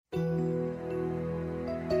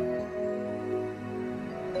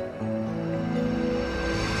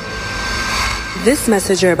This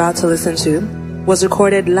message you're about to listen to was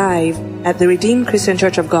recorded live at the Redeemed Christian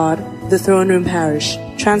Church of God, the Throne Room Parish,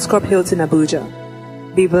 Transcorp Hilton, Abuja.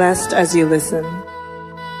 Be blessed as you listen.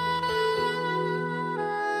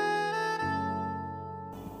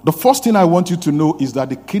 The first thing I want you to know is that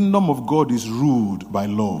the kingdom of God is ruled by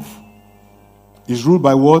love. Is ruled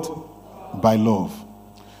by what? By love.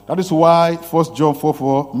 That is why 1 John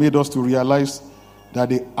 4:4 made us to realize that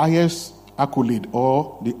the highest accolade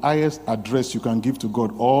or the highest address you can give to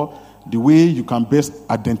God, or the way you can best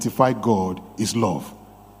identify God, is love.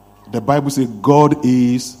 The Bible says God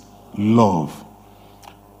is love.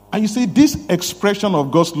 And you see, this expression of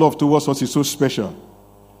God's love towards us is so special.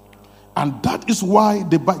 And that is why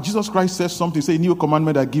Jesus Christ says something, say, new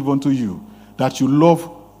commandment I give unto you, that you love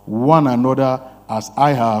one another as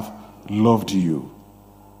I have loved you.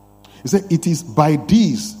 He said, it is by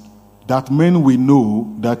this that men will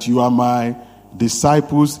know that you are my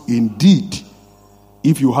disciples indeed,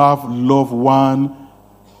 if you have love one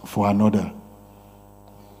for another.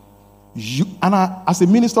 As a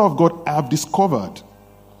minister of God, I have discovered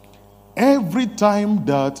every time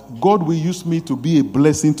that God will use me to be a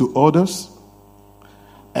blessing to others,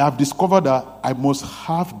 I have discovered that I must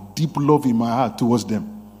have deep love in my heart towards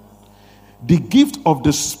them. The gift of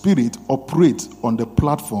the Spirit operates on the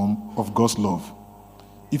platform of God's love.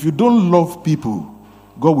 If you don't love people,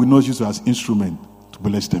 God will not use you as instrument to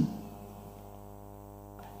bless them.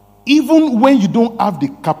 Even when you don't have the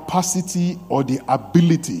capacity or the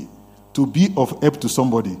ability to be of help to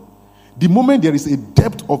somebody, the moment there is a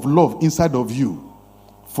depth of love inside of you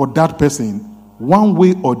for that person, one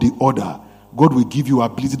way or the other, God will give you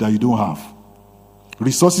ability that you don't have,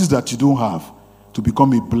 resources that you don't have, to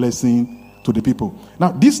become a blessing to the people.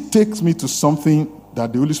 Now, this takes me to something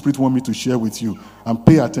that the Holy Spirit wants me to share with you, and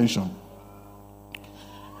pay attention.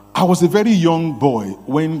 I was a very young boy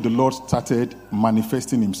when the Lord started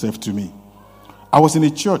manifesting himself to me. I was in a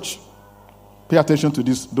church. Pay attention to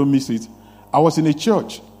this, don't miss it. I was in a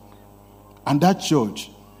church, and that church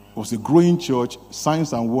was a growing church.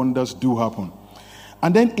 Signs and wonders do happen.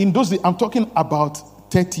 And then in those days, I'm talking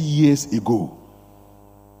about 30 years ago,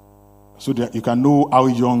 so that you can know how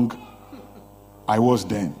young I was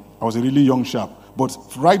then. I was a really young chap. But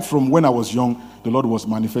right from when I was young, the Lord was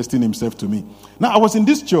manifesting himself to me. Now, I was in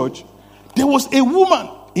this church. There was a woman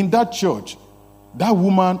in that church. That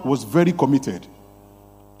woman was very committed.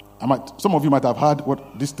 Some of you might have heard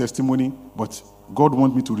this testimony, but God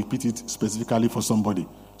wants me to repeat it specifically for somebody.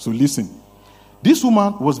 So listen. This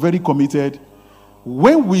woman was very committed.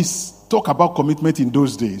 When we talk about commitment in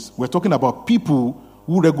those days, we're talking about people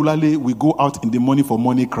who regularly will go out in the morning for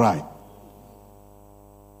morning cry.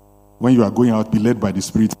 When you are going out, be led by the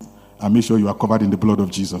Spirit and make sure you are covered in the blood of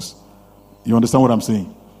Jesus. You understand what I'm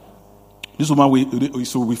saying? This woman,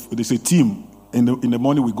 there's a team. In the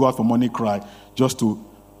morning, we go out for morning cry just to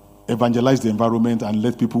evangelize the environment and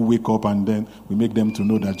let people wake up, and then we make them to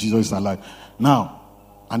know that Jesus is alive. Now,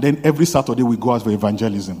 and then every Saturday we go out for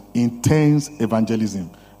evangelism. Intense evangelism.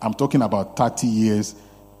 I'm talking about 30 years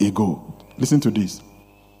ago. Listen to this.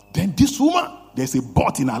 Then this woman, there's a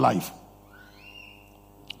but in her life.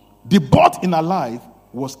 The but in her life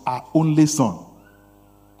was her only son.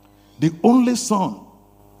 The only son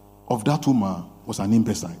of that woman was an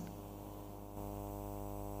imbecile.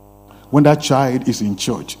 When that child is in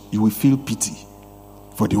church, you will feel pity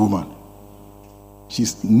for the woman.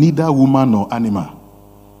 She's neither woman nor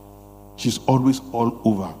animal. She's always all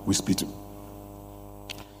over with spittle.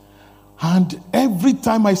 And every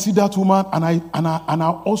time I see that woman, and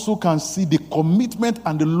I also can see the commitment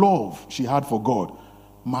and the love she had for God,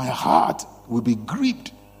 my heart will be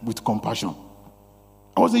gripped with compassion.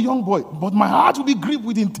 I was a young boy, but my heart will be gripped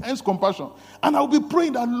with intense compassion. And I will be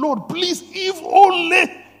praying that, Lord, please, if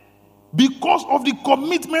only because of the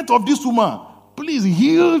commitment of this woman, please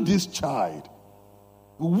heal this child.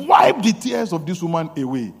 Wipe the tears of this woman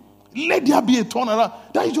away. Let there be a turnaround.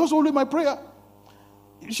 That is just only my prayer.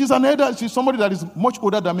 She's an elder. She's somebody that is much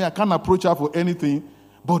older than me. I can't approach her for anything.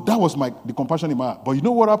 But that was the compassion in my heart. But you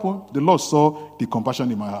know what happened? The Lord saw the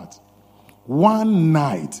compassion in my heart. One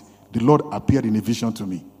night, the Lord appeared in a vision to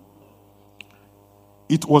me.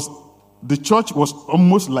 The church was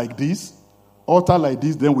almost like this, altar like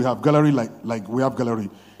this, then we have gallery like we have gallery.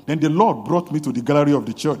 Then the Lord brought me to the gallery of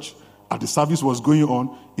the church. As the service was going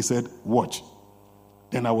on, he said, watch.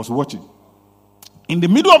 Then I was watching. In the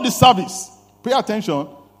middle of the service, pay attention,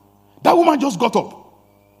 that woman just got up,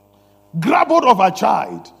 grabbed hold of her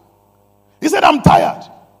child. He said, I'm tired.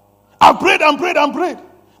 I prayed.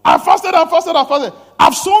 I fasted.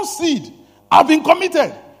 I've sown seed. I've been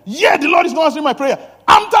committed. Yet the Lord is not answering my prayer.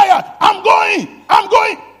 I'm tired. I'm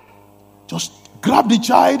going. Just grabbed the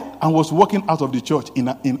child and was walking out of the church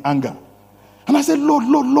in anger. And I said, Lord,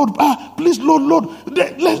 please, Lord.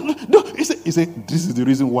 He said, this is the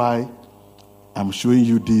reason why I'm showing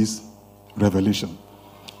you this revelation.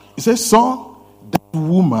 He said, son, that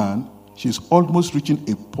woman, she's almost reaching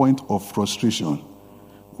a point of frustration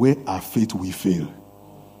where our faith will fail.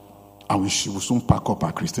 And she will soon pack up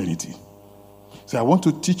our Christianity. So I want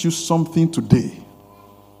to teach you something today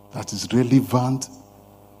that is relevant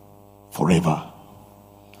forever.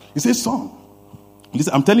 He says, son,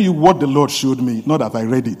 listen, I'm telling you what the Lord showed me, not that I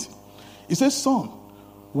read it. He says, son,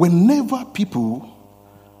 whenever people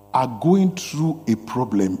are going through a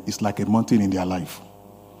problem, it's like a mountain in their life.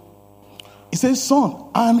 He says, son,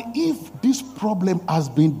 and if this problem has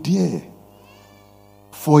been there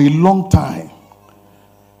for a long time,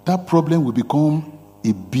 that problem will become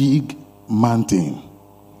a big mountain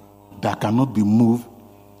that cannot be moved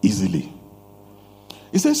easily.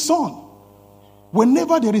 He says, son,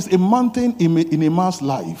 whenever there is a mountain in a man's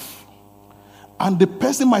life, and the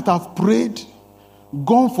person might have prayed,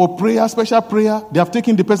 gone for prayer, special prayer, they have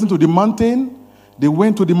taken the person to the mountain, they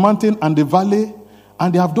went to the mountain and the valley,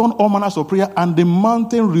 and they have done all manners of prayer, and the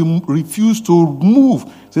mountain refused to move.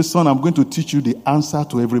 He says, son, I'm going to teach you the answer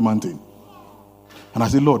to every mountain. And I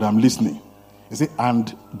said, Lord, I'm listening. He said,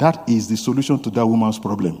 and that is the solution to that woman's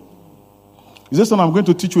problem. He said, son, I'm going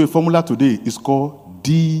to teach you a formula today. It's called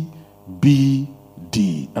DBD.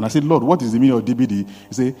 And I said, Lord, what is the meaning of DBD?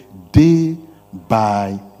 He said, day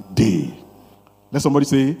by day. Let somebody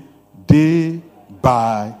say, day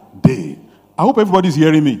by day. I hope everybody's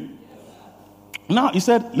hearing me. Now, he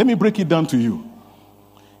said, let me break it down to you.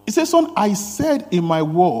 He said, son, I said in my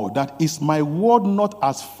word that is my word not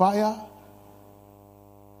as fire,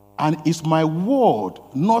 and is my word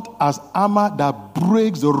not as armor that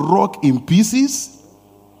breaks the rock in pieces?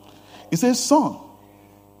 He says, son,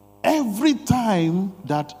 every time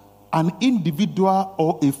that an individual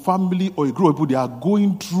or a family or a group of people, they are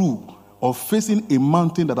going through or facing a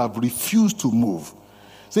mountain that have refused to move,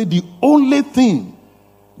 say the only thing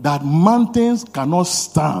that mountains cannot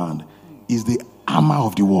stand is the armor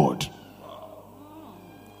of the word.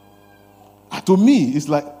 To me, it's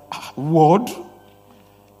like, word?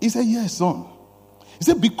 He said, yes, son. He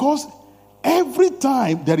said, because every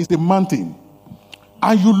time there is a mountain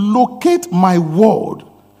and you locate my word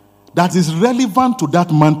that is relevant to that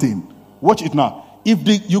mountain, watch it now. If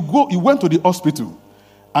you went to the hospital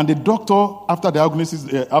and the doctor, after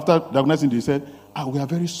diagnosing, they said, we are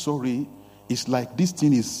very sorry. It's like this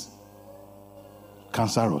thing is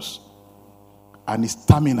cancerous and it's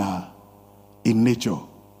terminal in nature.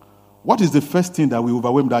 What is the first thing that will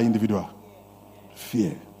overwhelm that individual?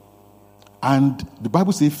 Fear. And the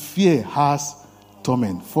Bible says fear has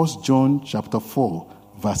torment. 1 John chapter 4,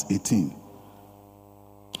 verse 18.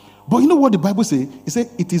 But you know what the Bible says? It says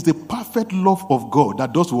it is the perfect love of God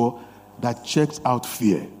that does what? That checks out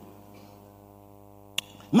fear.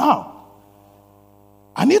 Now,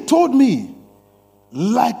 and he told me,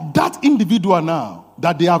 like that individual now,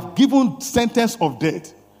 that they have given sentence of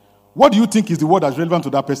death. What do you think is the word that's relevant to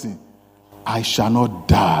that person? I shall not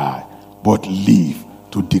die, but live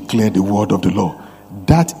to declare the word of the Lord.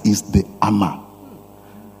 That is the armor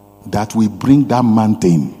that will bring that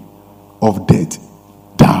mountain of death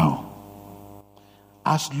down.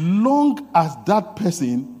 As long as that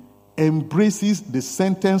person embraces the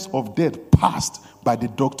sentence of death passed by the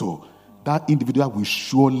doctor, that individual will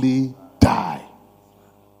surely die.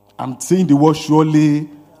 I'm saying the word surely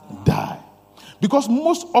die. Because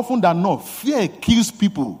most often than not, fear kills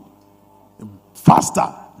people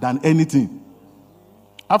faster than anything.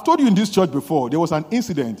 I've told you in this church before, there was an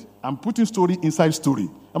incident. I'm putting story inside story.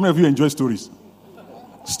 How many of you enjoy stories?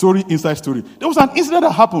 Story inside story. There was an incident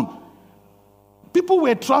that happened. People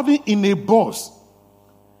were traveling in a bus.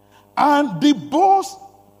 And the bus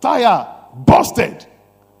tire busted.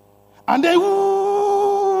 And then,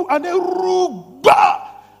 and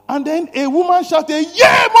then a woman shouted,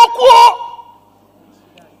 yeah, Mokwo!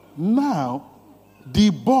 Now, the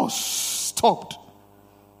bus stopped.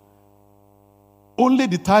 Only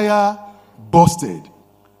the tire busted.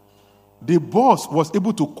 The bus was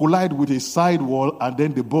able to collide with a side wall, and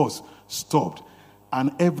then the bus stopped.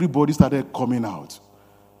 And everybody started coming out.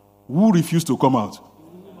 Who refused to come out?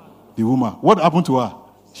 The woman. What happened to her?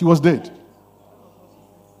 She was dead.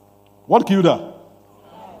 What killed her?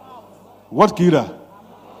 What killed her?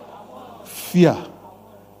 Fear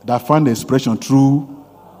that found expression through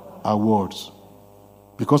her words.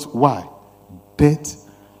 Because why? Death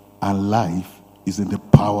and life is in the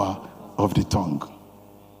power of the tongue.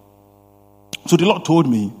 So the Lord told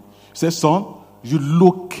me, he said, son, you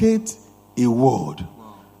locate a word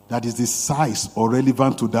that is the size or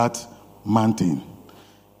relevant to that mountain.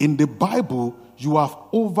 In the Bible, you have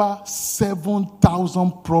over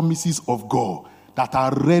 7,000 promises of God that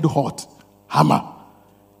are red hot hammer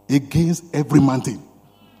against every mountain.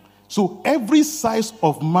 So every size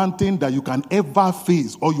of mountain that you can ever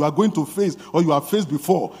face, or you are going to face, or you have faced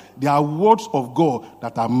before, there are words of God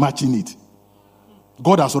that are matching it.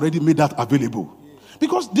 God has already made that available.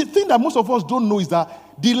 Because the thing that most of us don't know is that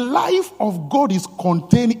the life of God is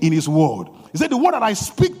contained in His word. He said, the word that I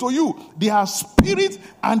speak to you, they are spirit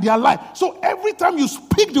and they are life. So every time you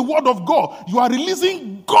speak the word of God, you are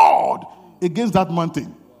releasing God against that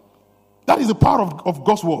mountain. That is the power of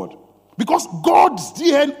God's word. Because God's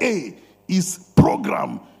DNA is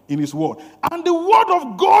programmed in His word. And the word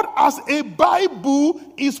of God as a Bible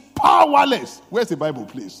is powerless. Where's the Bible,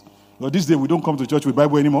 please? Well, this day we don't come to church with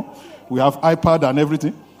Bible anymore. We have iPad and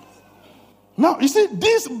everything. Now, you see,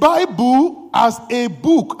 this Bible as a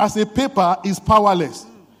book, as a paper, is powerless.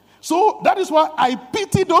 So that is why I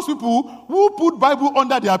pity those people who put Bible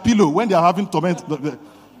under their pillow when they are having torment.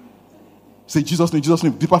 Say, Jesus'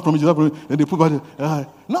 name, depart from me, Jesus' name. Then they put Bible.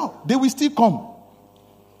 No, they will still come.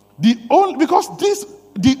 Because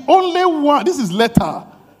the only one, this is letter.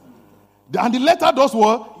 And the letter does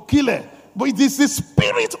what? Kill it. But it is the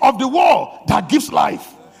spirit of the world that gives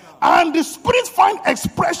life. And the spirit find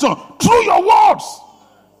expression through your words.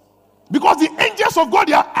 Because the angels of God,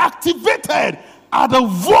 they are activated at the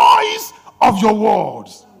voice of your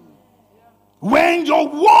words. When your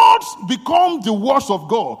words become the words of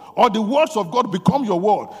God, or the words of God become your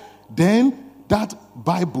word, then that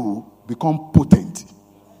Bible become potent.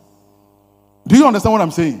 Do you understand what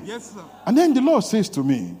I'm saying? Yes, sir. And then the Lord says to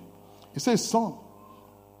me, He says, son,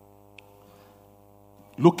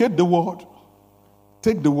 locate the word,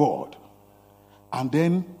 take the word, and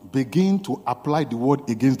then begin to apply the word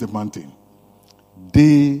against the mountain.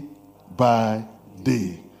 Day by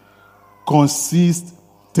day.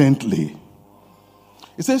 Consistently.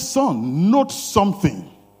 He says, son, note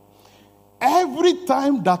something. Every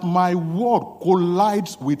time that my word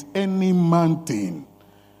collides with any mountain,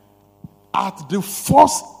 at the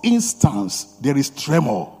first instance, there is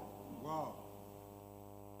tremor. Wow.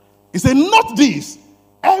 He said, note this.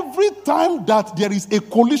 Every time that there is a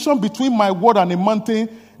collision between my word and a mountain,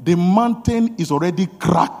 the mountain is already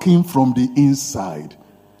cracking from the inside.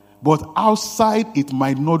 But outside, it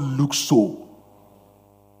might not look so.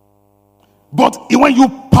 But when you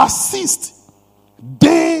persist,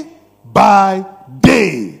 day by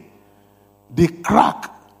day, the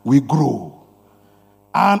crack will grow.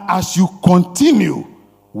 And as you continue,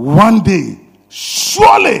 one day,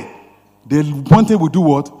 surely, the mountain will do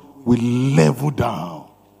what? Will level down.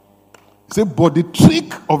 Say, but the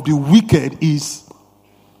trick of the wicked is,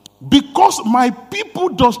 because my people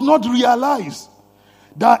does not realize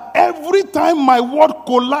that every time my word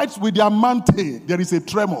collides with their mountain, there is a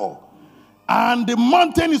tremor. And the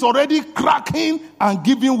mountain is already cracking and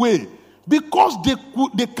giving way. Because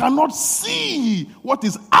they cannot see what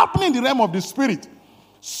is happening in the realm of the spirit.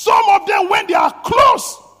 Some of them, when they are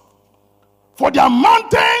close for their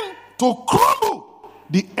mountain to crumble,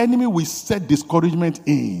 the enemy will set discouragement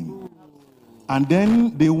in. And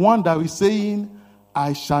then the one that is saying,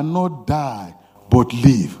 I shall not die, but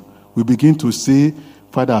live, we begin to say,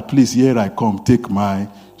 Father, please, here I come, take my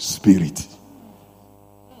spirit.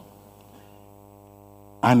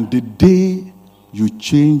 And the day you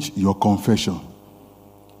change your confession,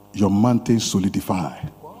 your mountain solidify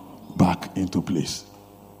back into place.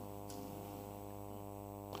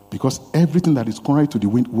 Because everything that is contrary to the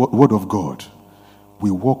word of God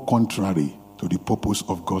will work contrary to the purpose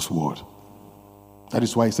of God's word. That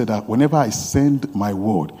is why He said that whenever I send my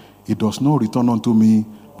word, it does not return unto me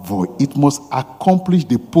void. It must accomplish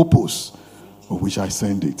the purpose for which I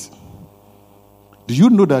send it. Do you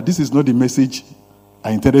know that this is not the message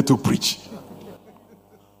I intended to preach?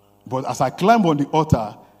 But as I climb on the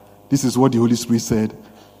altar, this is what the Holy Spirit said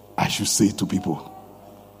I should say to people.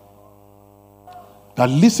 That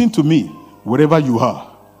listen to me wherever you are.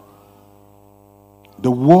 The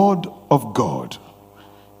word of God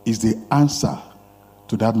is the answer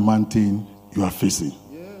to that mountain you are facing.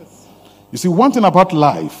 Yes. You see, one thing about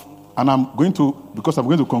life, and because I'm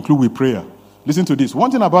going to conclude with prayer. Listen to this. One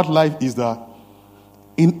thing about life is that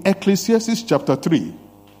in Ecclesiastes chapter 3,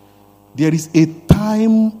 there is a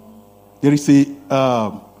time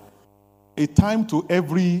to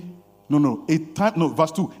every,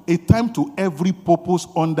 verse 2, a time to every purpose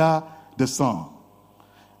under the sun.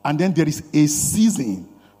 And then there is a season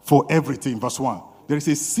for everything, verse 1. There is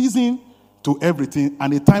a season to everything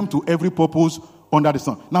and a time to every purpose under the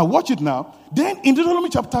sun. Now watch it now. Then in Deuteronomy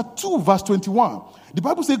chapter 2 verse 21, the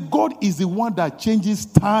Bible says God is the one that changes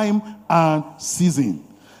time and season.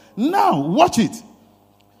 Now watch it.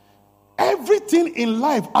 Everything in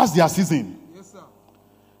life has their season. Yes, sir.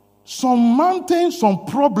 Some mountain, some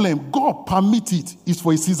problem, God permit it is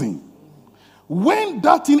for a season. When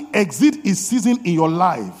that thing exceeds its season in your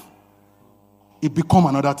life, it becomes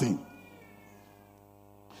another thing.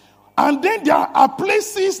 And then there are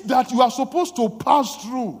places that you are supposed to pass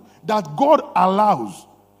through that God allows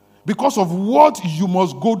because of what you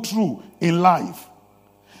must go through in life.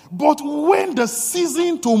 But when the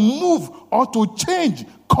season to move or to change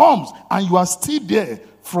comes and you are still there,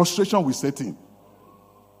 frustration will set in.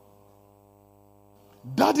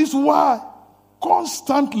 That is why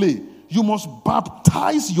constantly you must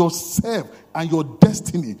baptize yourself and your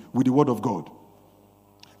destiny with the word of God.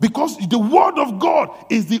 Because the word of God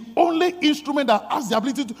is the only instrument that has the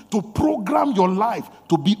ability to program your life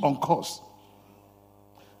to be on course.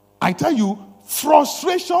 I tell you,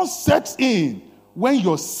 frustration sets in when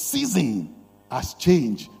your season has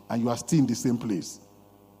changed and you are still in the same place.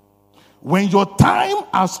 When your time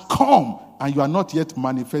has come and you are not yet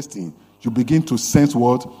manifesting, you begin to sense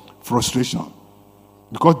what? Frustration.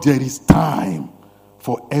 Because there is time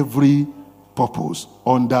for every purpose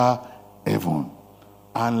under heaven.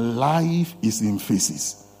 And life is in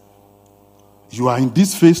phases. You are in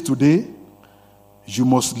this phase today, you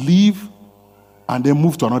must leave and then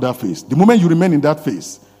move to another phase. The moment you remain in that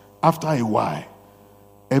phase, after a while,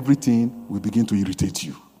 everything will begin to irritate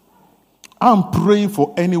you. I'm praying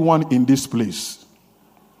for anyone in this place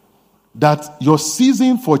that your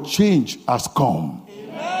season for change has come.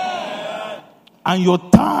 Amen. And your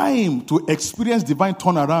time to experience divine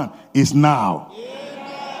turnaround is now. Amen.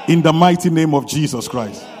 In the mighty name of Jesus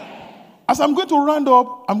Christ. Amen. As I'm going to round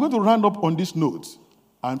up on this note,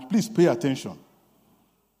 and please pay attention.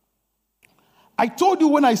 I told you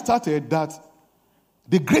when I started that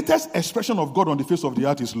the greatest expression of God on the face of the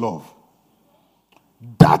earth is love.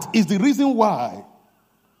 That is the reason why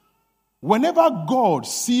whenever God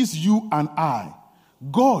sees you and I,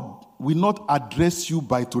 God will not address you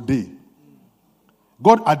by today.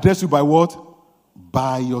 God address you by what?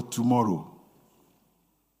 By your tomorrow.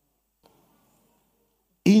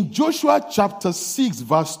 In Joshua chapter 6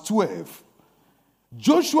 verse 12,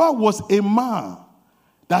 Joshua was a man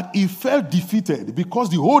that he felt defeated because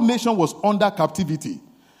the whole nation was under captivity.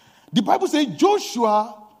 The Bible says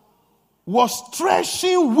Joshua was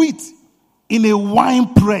threshing wheat in a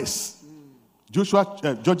wine press.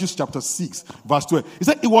 Judges chapter 6 verse 12. He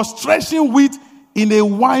said he was threshing wheat in a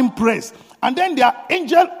wine press. And then the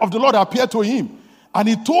angel of the Lord appeared to him. And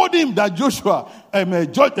he told him that Joshua,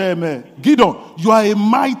 Gideon, you are a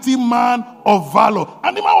mighty man of valor.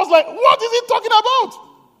 And the man was like, what is he talking about?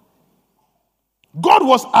 God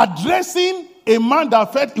was addressing a man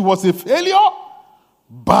that felt he was a failure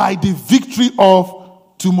by the victory of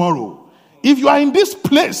tomorrow. If you are in this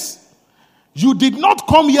place, you did not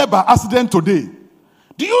come here by accident today.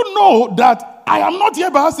 Do you know that I am not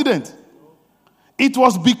here by accident? It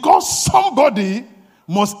was because somebody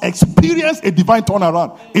must experience a divine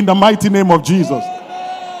turnaround in the mighty name of Jesus.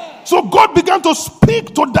 Amen. So God began to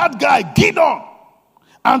speak to that guy, Gideon,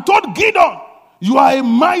 and told Gideon, you are a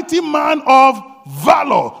mighty man of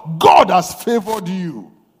valor. God has favored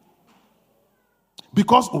you.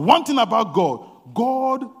 Because one thing about God,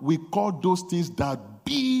 God will call those things that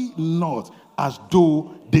be not as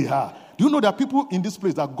though they are. Do you know there are people in this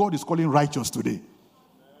place that God is calling righteous today?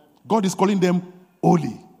 God is calling them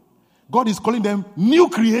holy. God is calling them new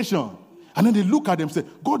creation. And then they look at them and say,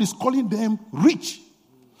 God is calling them rich.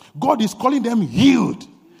 God is calling them healed.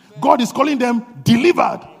 God is calling them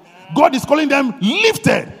delivered. God is calling them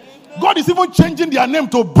lifted. God is even changing their name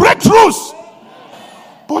to breakthroughs.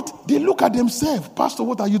 But they look at themselves, Pastor,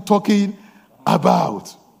 what are you talking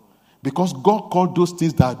about? Because God called those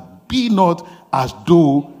things that be not as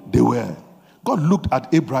though they were. God looked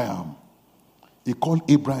at Abraham. He called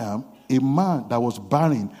Abraham a man that was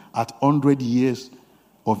barren at 100 years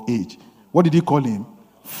of age. What did he call him?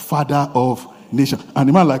 Father of nations. And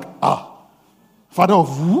the man like, father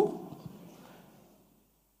of who?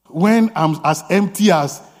 When I'm as empty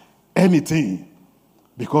as anything.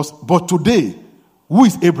 But today, who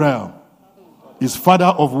is Abraham? Is father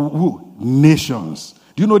of who? Nations.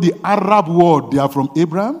 Do you know the Arab world, they are from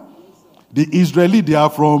Abraham? The Israeli, they are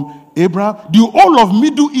from Abraham. The whole of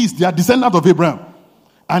Middle East, they are descendants of Abraham.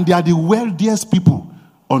 And they are the wealthiest people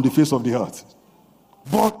on the face of the earth.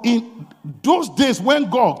 But in those days when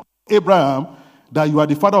God told Abraham that you are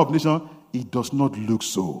the father of nations, it does not look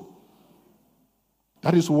so.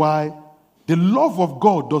 That is why The love of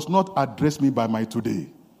God does not address me by my today.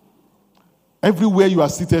 Everywhere you are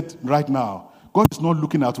seated right now, God is not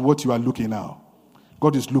looking at what you are looking now.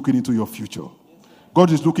 God is looking into your future.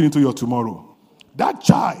 God is looking into your tomorrow. That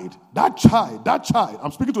child,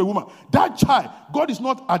 I'm speaking to a woman, that child, God is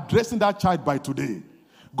not addressing that child by today.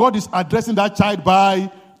 God is addressing that child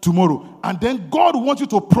by tomorrow. And then God wants you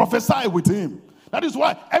to prophesy with him. That is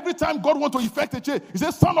why every time God wants to effect a change, he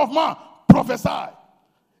says, son of man, prophesy.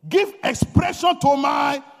 Give expression to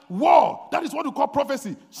my word. That is what we call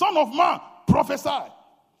prophecy. Son of man, prophesy.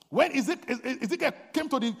 When Ezekiel came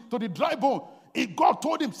to the dry bone, God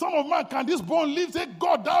told him, son of man, can this bone live? Say,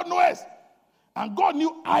 God, thou knowest. And God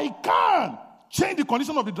knew, I can change the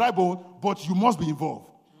condition of the dry bone, but you must be involved.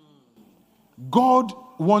 God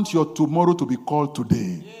wants your tomorrow to be called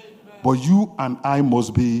today, but you and I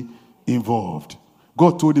must be involved.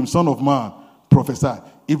 God told him, son of man, prophesy.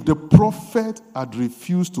 If the prophet had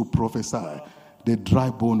refused to prophesy, the dry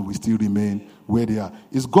bone will still remain where they are.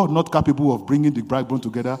 Is God not capable of bringing the dry bone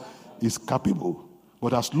together? He's capable.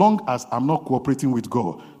 But as long as I'm not cooperating with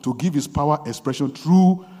God to give his power expression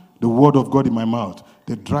through the word of God in my mouth,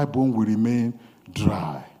 the dry bone will remain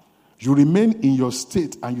dry. You remain in your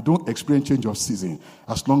state and you don't experience change of season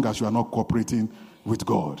as long as you are not cooperating with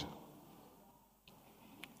God.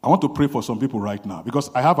 I want to pray for some people right now because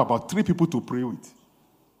I have about 3 people to pray with.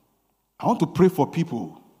 I want to pray for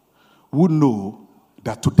people who know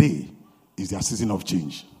that today is their season of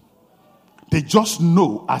change. They just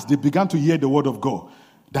know as they began to hear the word of God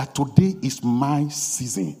that today is my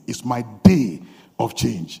season, it's my day of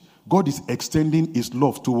change. God is extending his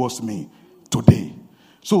love towards me today.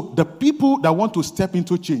 So the people that want to step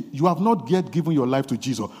into change, you have not yet given your life to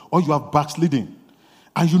Jesus or you have backslidden.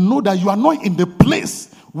 And you know that you are not in the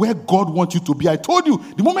place where God wants you to be. I told you,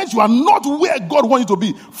 the moment you are not where God wants you to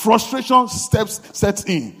be, frustration sets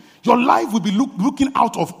in. Your life will be looking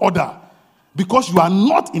out of order because you are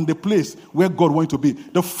not in the place where God wants you to be.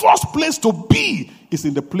 The first place to be is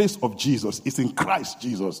in the place of Jesus. It's in Christ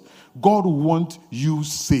Jesus. God wants you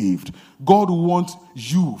saved. God wants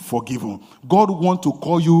you forgiven. God wants to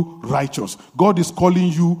call you righteous. God is calling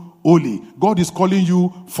you holy. God is calling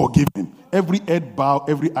you forgiven. Every head bow,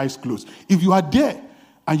 every eyes closed. If you are there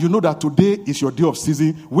and you know that today is your day of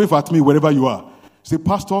season, wave at me wherever you are. Say,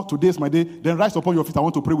 Pastor, today is my day. Then rise upon your feet. I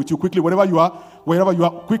want to pray with you quickly. Wherever you are,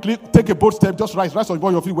 quickly take a bold step. Just rise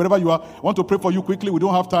upon your feet wherever you are. I want to pray for you quickly. We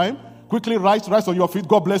don't have time. Quickly rise on your feet.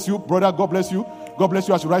 God bless you, brother. God bless you. God bless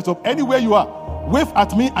you as you rise up. Anywhere you are, wave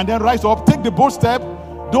at me and then rise up. Take the bold step.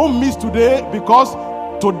 Don't miss today because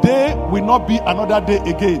today will not be another day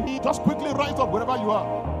again. Just quickly rise up wherever you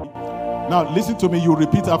are. Now listen to me. You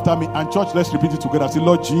repeat after me. And church, let's repeat it together. Say,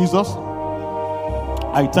 Lord Jesus,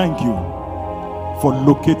 I thank you for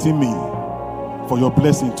locating me, for your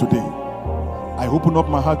blessing today. I open up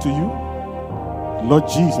my heart to you. Lord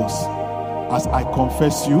Jesus, as I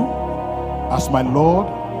confess you as my Lord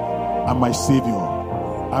and my Savior.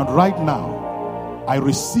 And right now, I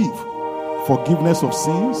receive forgiveness of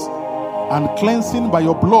sins and cleansing by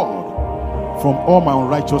your blood from all my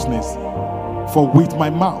unrighteousness. For with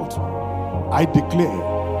my mouth, I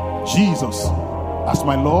declare Jesus as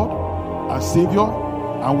my Lord and Savior,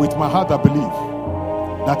 and with my heart I believe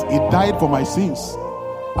that he died for my sins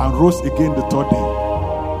and rose again the 3rd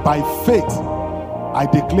day. By faith, I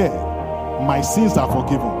declare my sins are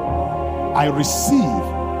forgiven. I receive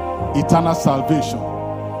eternal salvation.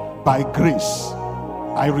 By grace,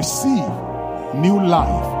 I receive new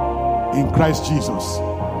life in Christ Jesus.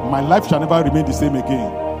 My life shall never remain the same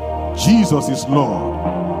again. Jesus is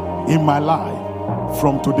Lord in my life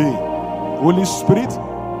from today. Holy Spirit,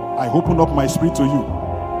 I open up my spirit to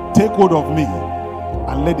you. Take hold of me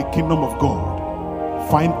and let the kingdom of God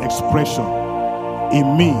find expression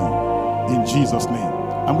in me, in Jesus' name.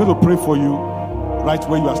 I'm going to pray for you right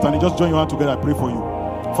where you are standing. Just join your hand together. I pray for you.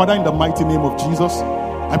 Father, in the mighty name of Jesus,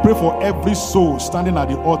 I pray for every soul standing at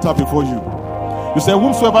the altar before you. You say,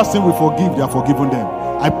 whomsoever sin we forgive, they are forgiven them.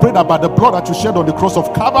 I pray that by the blood that you shed on the cross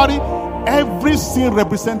of Calvary, every sin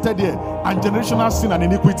represented here and generational sin and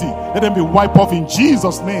iniquity, let them be wiped off in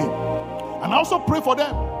Jesus' name. And I also pray for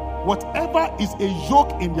them. Whatever is a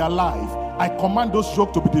yoke in their life, I command those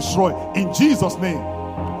yokes to be destroyed in Jesus' name.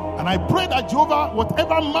 And I pray that Jehovah,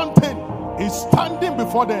 whatever mountain is standing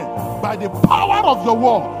before them, by the power of your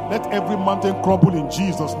word, let every mountain crumble in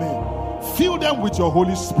Jesus' name. Fill them with your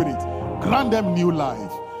Holy Spirit. Grant them new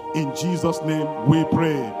life. In Jesus' name we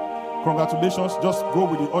pray. Congratulations. Just go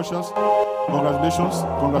with the ushers. Congratulations.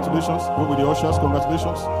 Congratulations. Go with the ushers.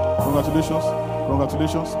 Congratulations. Congratulations.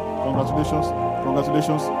 Congratulations. Congratulations.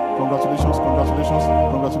 Congratulations. Congratulations. Congratulations.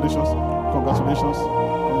 Congratulations. Congratulations.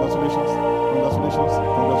 Congratulations. Congratulations.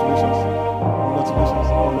 Congratulations. Congratulations.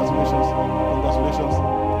 Congratulations. Congratulations.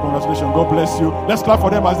 Congratulations. God bless you. Let's clap for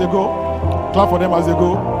them as they go. Clap for them as they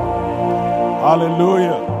go.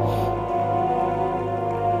 Hallelujah.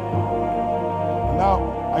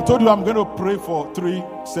 Now, I told you I'm going to pray for 3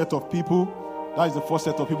 sets of people. That is the first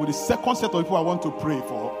set of people. The second set of people I want to pray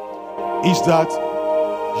for is that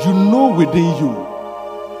you know within you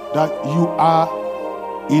that you are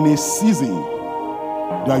in a season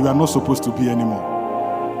that you are not supposed to be anymore.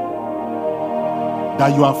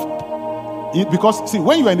 That you have, because see,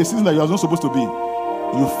 when you are in a season that you are not supposed to be,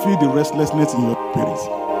 you feel the restlessness in your spirit.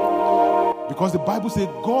 Because the Bible says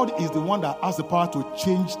God is the one that has the power to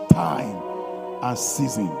change time and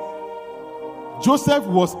season. Joseph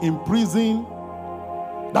was in prison.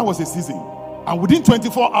 That was a season. And within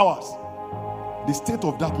 24 hours, the state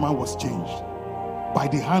of that man was changed by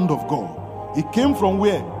the hand of God. He came from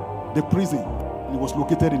where? The prison. And he was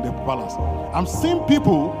located in the palace. I'm seeing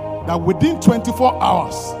people that within 24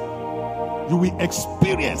 hours, you will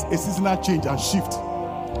experience a seasonal change and shift.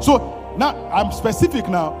 So now, I'm specific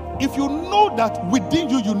now. If you know that within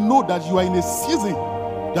you, you know that you are in a season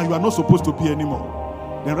that you are not supposed to be anymore,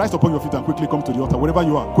 then rise upon your feet and quickly come to the altar. Wherever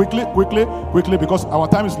you are. Quickly, because our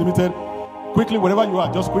time is limited. Quickly, wherever you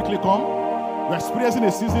are, just quickly come. You're experiencing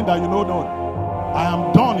a season that you know, no, I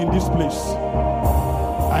am done in this place.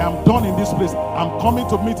 I am done in this place. I'm coming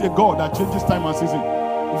to meet a God that changes time and season.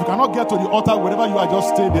 If you cannot get to the altar, wherever you are,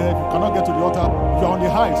 just stay there. If you cannot get to the altar, if you are on the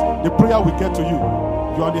highs, the prayer will get to you.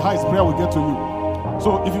 If you are on the highs, prayer will get to you.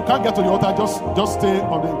 So if you can't get to the altar, just stay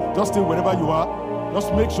wherever you are.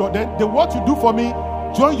 Just make sure that what you do for me,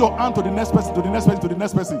 join your hand to the next person, to the next person, to the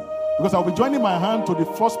next person. Because I'll be joining my hand to the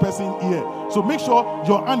first person here. So make sure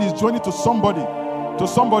your hand is joining to somebody,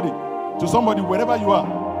 wherever you are.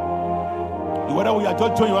 Wherever you are,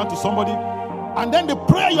 just join your hand to somebody. And then the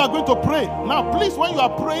prayer you are going to pray. Now, please, when you are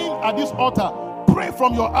praying at this altar, pray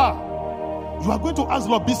from your heart. You are going to ask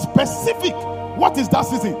the Lord, be specific. What is that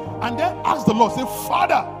season? And then ask the Lord, say,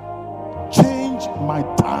 Father, change my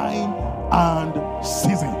time and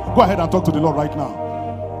season. Go ahead and talk to the Lord right now.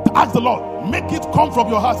 Ask the Lord, make it come from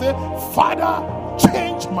your heart. Say, Father,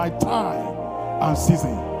 change my time and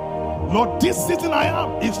season. Lord, this season I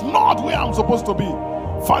am is not where I'm supposed to be.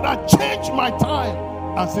 Father, change my time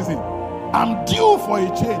and season. I'm due for a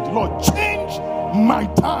change. Lord, change my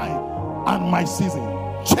time and my season.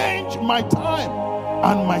 Change my time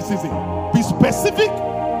and my season. Be specific.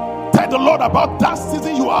 Tell the Lord about that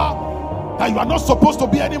season you are, that you are not supposed to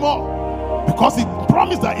be anymore. Because He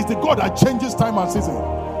promised that it's the God that changes time and season.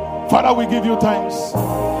 Father, we give you thanks.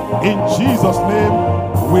 In Jesus' name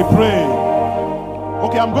we pray.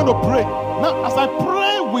 Okay, I'm going to pray. Now, as I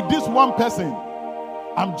pray with this one person,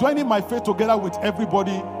 I'm joining my faith together with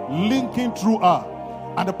everybody, linking through her.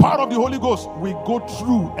 And the power of the Holy Ghost will go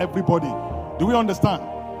through everybody. Do we understand?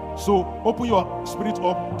 So open your spirit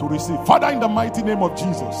up to receive. Father, in the mighty name of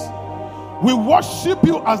Jesus, we worship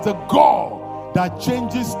you as the God that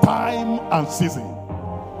changes time and season.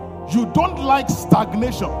 You don't like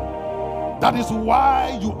stagnation. That is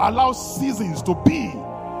why you allow seasons to be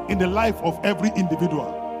in the life of every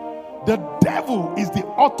individual. The devil is the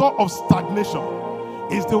author of stagnation.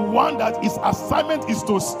 Is the one that his assignment is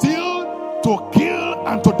to steal, to kill,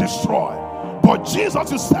 and to destroy. But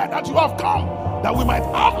Jesus, you said that you have come that we might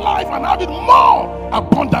have life and have it more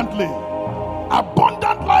abundantly.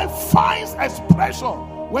 Abundant life finds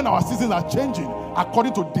expression when our seasons are changing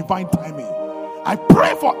according to divine timing. I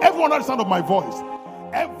pray for everyone at the sound of my voice.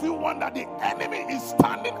 Everyone that the enemy is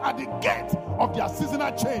standing at the gate of their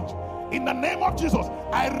seasonal change. In the name of Jesus,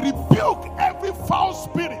 I rebuke every foul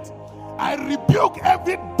spirit. I rebuke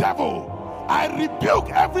every devil. I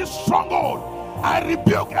rebuke every stronghold. I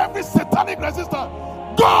rebuke every satanic resistance.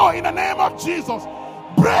 Go in the name of Jesus.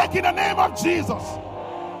 Break in the name of Jesus.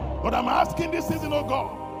 But I'm asking this season, oh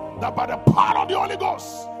God, that by the power of the Holy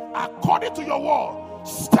Ghost, according to your word,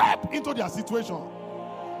 step into their situation.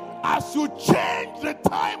 As you change the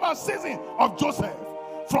time and season of Joseph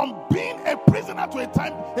from being a prisoner to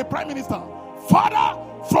a prime minister, Father,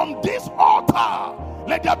 from this altar,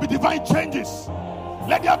 let there be divine changes.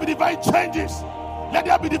 Let there be divine changes. Let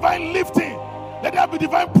there be divine lifting. Let there be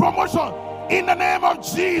divine promotion in the name of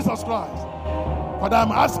Jesus Christ. Father,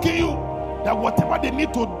 I'm asking you that whatever they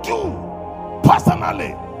need to do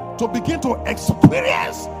personally to begin to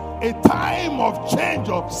experience a time of change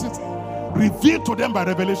of season, reveal to them by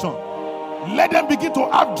revelation. Let them begin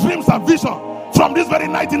to have dreams and vision from this very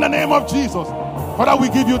night in the name of Jesus. Father, we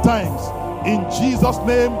give you thanks. In Jesus'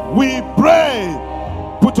 name we pray.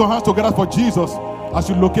 Put your hands together for Jesus as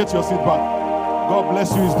you locate your seat back. God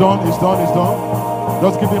bless you. It's done. It's done. It's done.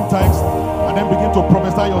 Just give him thanks and then begin to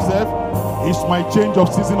prophesy yourself. It's my change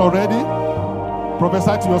of season already.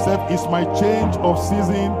 Prophesy to yourself, it's my change of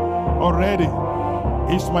season already.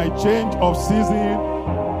 It's my change of season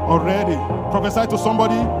already. Prophesy to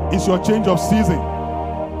somebody, it's your change of season.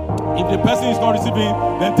 If the person is not receiving,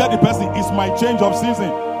 then tell the person, it's my change of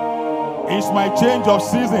season. It's my change of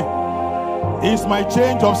season. It's my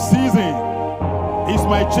change of season. It's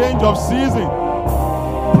my change of season.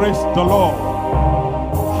 Praise the Lord.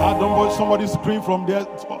 I don't want somebody scream from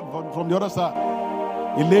the other side.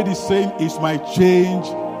 A lady saying, it's my change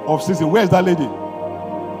of season. Where is that lady?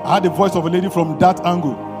 I heard the voice of a lady from that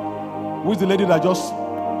angle. Who is the lady that just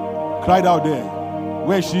cried out there?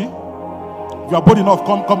 Where is she? If you are bold enough,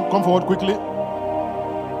 come forward quickly.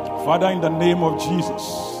 Father, in the name of Jesus,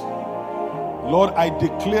 Lord, I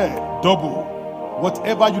declare double.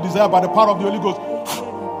 Whatever you desire by the power of the Holy Ghost,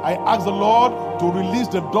 I ask the Lord to release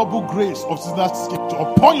the double grace of seasonal change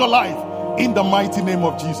upon your life in the mighty name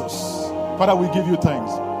of Jesus. Father, we give you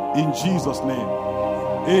thanks in Jesus' name.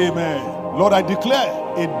 Amen. Lord, I declare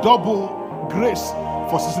a double grace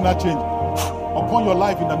for seasonal change upon your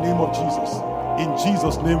life in the name of Jesus. In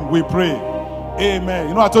Jesus' name we pray. Amen.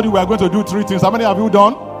 You know, I told you we are going to do 3 things. How many have you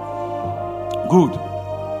done? Good.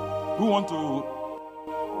 Who want to,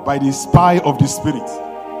 by the spy of the Spirit,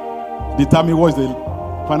 determine what is the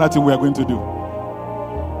final thing we are going to do?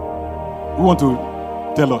 Who want to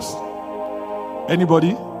tell us?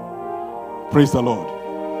 Anybody? Praise the Lord.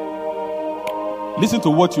 Listen to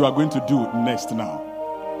what you are going to do next now.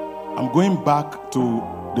 I'm going back to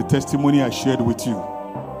the testimony I shared with you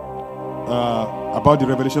about the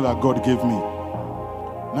revelation that God gave me.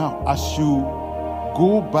 Now, as you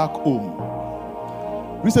go back home,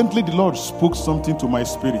 recently the Lord spoke something to my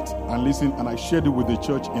spirit, and listen, and I shared it with the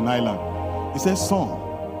church in Ireland. He said, son,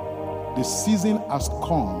 the season has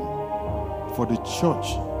come for the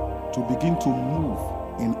church to begin to move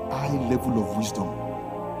in high level of wisdom.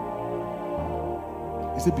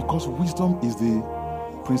 He said, because wisdom is the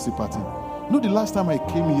principal thing. You know, the last time I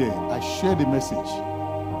came here, I shared a message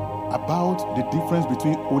about the difference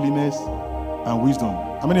between holiness and wisdom.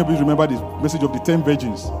 How many of you remember the message of the 10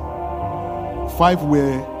 virgins? 5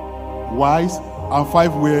 were wise and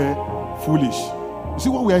 5 were foolish. You see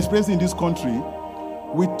what we are experiencing in this country?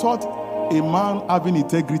 We thought a man having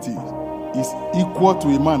integrity is equal to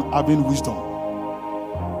a man having wisdom.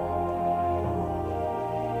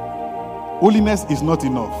 Holiness is not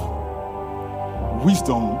enough.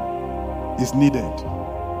 Wisdom is needed.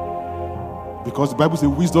 Because the Bible says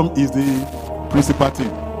wisdom is the principal thing.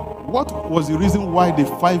 What was the reason why the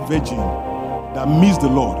 5 virgins that missed the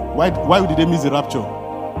Lord, why did they miss the rapture?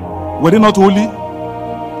 Were they not holy?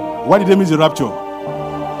 Why did they miss the rapture?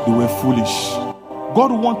 They were foolish.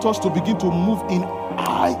 God wants us to begin to move in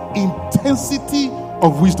high intensity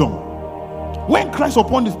of wisdom. When Christ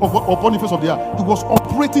upon the face of the earth, he was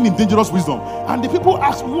operating in dangerous wisdom. And the people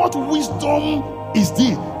asked, what wisdom is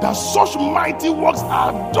this, that such mighty works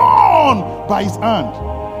are done by his hand?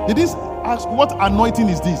 They didn't ask, what anointing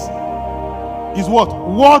is this? Is what?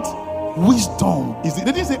 What wisdom is this?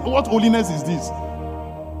 They didn't say, what holiness is this?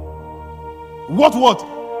 What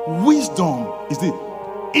wisdom is this?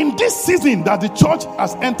 In this season that the church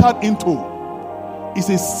has entered into, is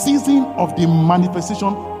a season of the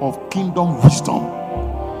manifestation of kingdom wisdom.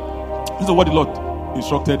 This is what the Lord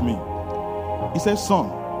instructed me. He said, son,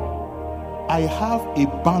 I have a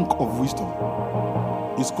bank of wisdom.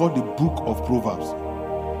 It's called the book of Proverbs.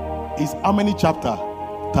 It's how many chapter?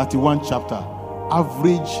 31 chapter.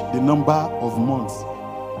 Average the number of months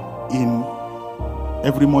in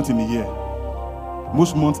every month in a year.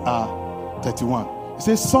 Most months are 31. He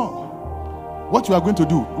says, son, what you are going to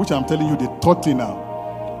do, which I'm telling you the third thing now.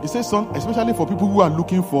 He says, son, especially for people who are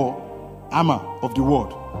looking for armor of the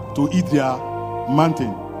world to eat their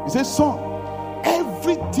mountain. He says, son,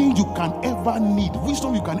 everything you can ever need,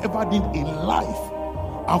 wisdom you can ever need in life,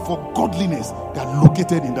 and for godliness, they are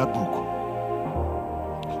located in that book.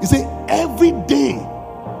 He said, every day,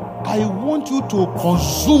 I want you to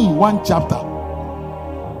consume one chapter.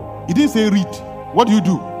 He didn't say read. What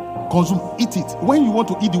do? Consume, eat it. When you want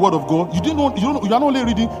to eat the word of God, you are not only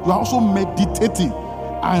reading, you are also meditating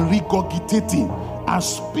and regurgitating and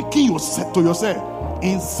speaking to yourself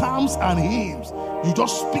in psalms and hymns. You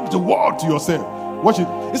just speak the word to yourself. Watch it.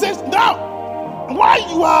 He says, now, while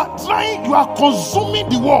you are consuming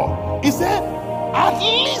the word, he said, at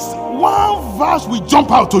least one verse will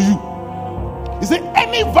jump out to you. He said,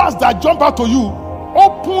 any verse that jump out to you,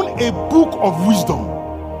 open a book of wisdom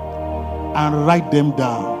and write them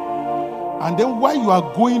down. And then while you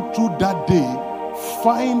are going through that day,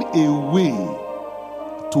 find a way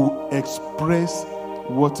to express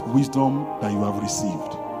what wisdom that you have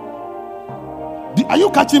received. Are you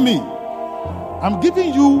catching me? I'm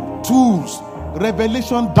giving you tools,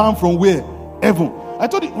 revelation down from where? Heaven. I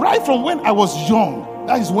told you, right from when I was young,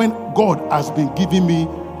 that is when God has been giving me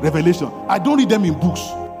revelation. I don't read them in books.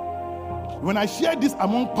 When I share this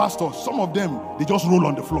among pastors, some of them, they just roll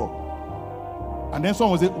on the floor. And then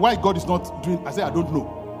someone will say, why God is not doing? I say, I don't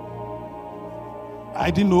know. I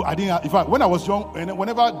didn't know. In fact, when I was young, and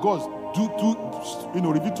whenever God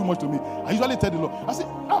reveal too much to me, I usually tell the Lord, I say,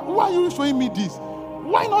 why are you showing me this?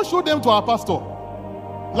 Why not show them to our pastor?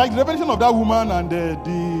 Like the revelation of that woman and the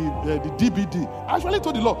DBD. I actually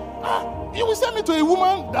told the Lord, you will send me to a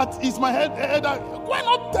woman that is my head. Why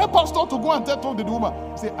not tell pastor to go and tell the woman?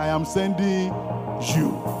 He said, I am sending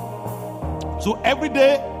you. So every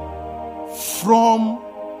day from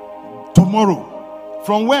tomorrow.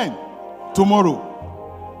 From when? Tomorrow.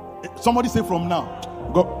 Somebody say from now.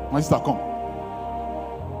 Go, my sister, come.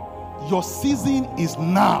 Your season is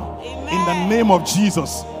now. Amen. In the name of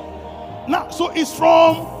Jesus. Now, so it's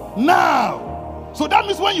from now. So that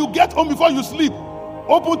means when you get home before you sleep,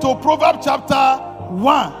 open to Proverbs chapter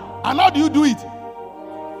 1. And how do you do it?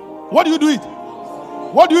 What do you do it?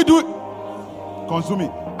 What do you do?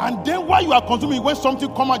 Consuming. And then while you are consuming, when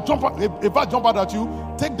something come out, a verse jump out at you,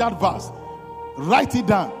 take that verse, write it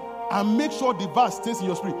down, and make sure the verse stays in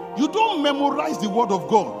your spirit. You don't memorize the word of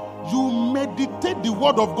God. You meditate the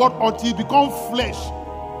word of God until it becomes flesh.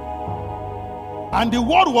 And the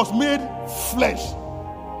word was made flesh.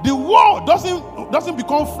 The word doesn't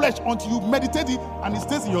become flesh until you meditate it and it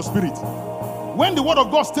stays in your spirit. When the word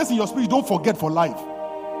of God stays in your spirit, you don't forget for life.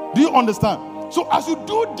 Do you understand? So as you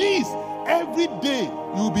do this, every day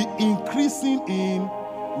you'll be increasing in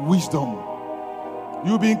wisdom.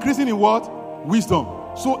 You'll be increasing in what? Wisdom.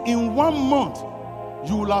 So in 1 month,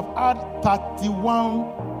 you will have had 31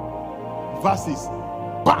 verses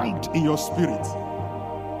banged in your spirit.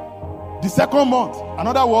 The second month,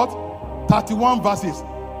 another what? 31 verses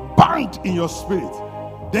banged in your spirit.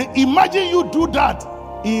 Then imagine you do that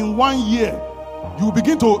in 1 year. You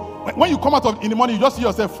begin to, when you come out in the morning, you just see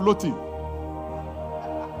yourself floating.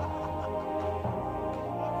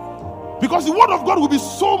 Because the word of God will be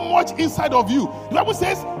so much inside of you. The Bible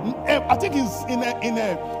says, I think in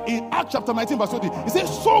Acts chapter 19 verse 20, it says,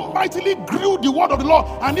 so mightily grew the word of the Lord,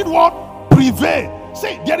 and it what? Prevail.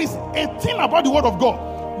 Say, there is a thing about the word of God.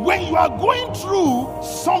 When you are going through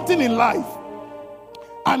something in life,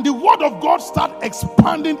 and the word of God start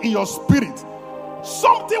expanding in your spirit,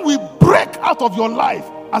 something will break out of your life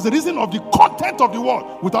as a reason of the content of the word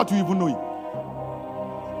without you even knowing.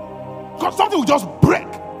 Because something will just break.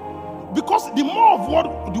 Because the more of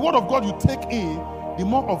what the word of God you take in, the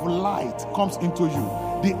more of light comes into you.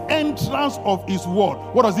 The entrance of his word,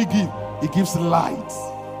 what does he give? He gives light.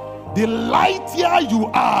 The lighter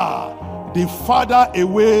you are, the farther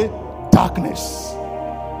away darkness.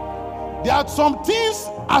 There are some things,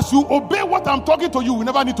 as you obey what I'm talking to you, we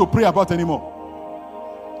never need to pray about anymore.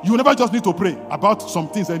 You never just need to pray about some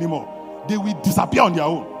things anymore. They will disappear on their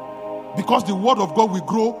own. Because the word of God will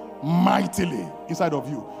grow mightily inside of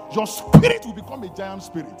you. Your spirit will become a giant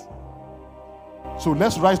spirit. So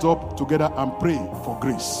let's rise up together and pray for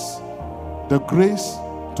grace. The grace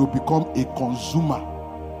to become a consumer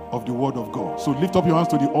of the word of God. So lift up your hands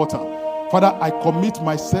to the altar. Father, I commit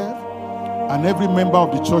myself and every member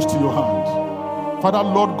of the church to your hand. Father,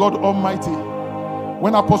 Lord God Almighty,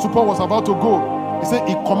 when Apostle Paul was about to go, he said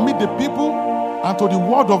he commit the people unto the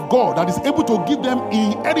word of God that is able to give them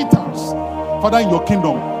inheritance. Father, in your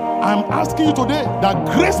kingdom, I'm asking you today that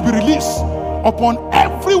grace be released upon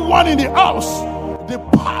everyone in the house. The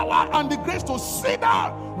power and the grace to sit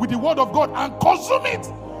down with the word of God and consume it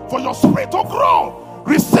for your spirit to grow.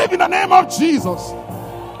 Receive in the name of Jesus.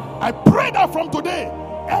 I pray that from today,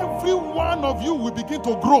 every one of you will begin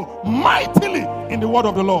to grow mightily in the word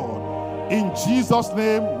of the Lord. In Jesus'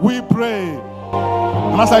 name we pray.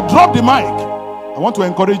 And as I drop the mic, I want to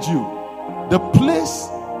encourage you. The place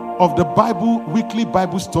of the weekly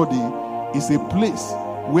Bible study is a place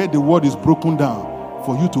where the word is broken down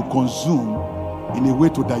for you to consume in a way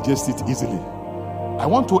to digest it easily. I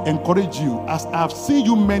want to encourage you, as I've seen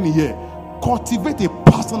you many here, cultivate a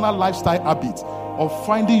personal lifestyle habit of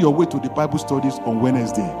finding your way to the Bible studies on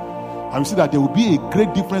Wednesday. And you see that there will be a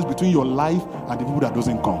great difference between your life and the people that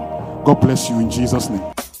doesn't come. God bless you in Jesus' name.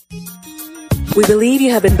 We believe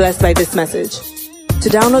you have been blessed by this message. To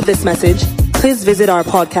download this message, please visit our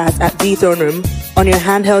podcast at The Throne Room on your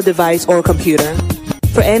handheld device or computer.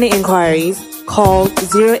 For any inquiries, call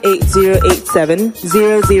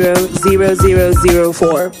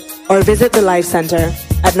 08087000004 or visit the Life Center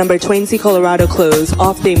at number 20 Colorado Close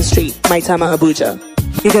off Dame Street, Maitama, Abuja.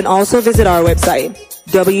 You can also visit our website,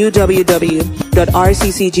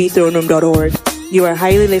 www.rccgthroneroom.org. You are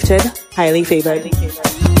highly lifted, highly favored.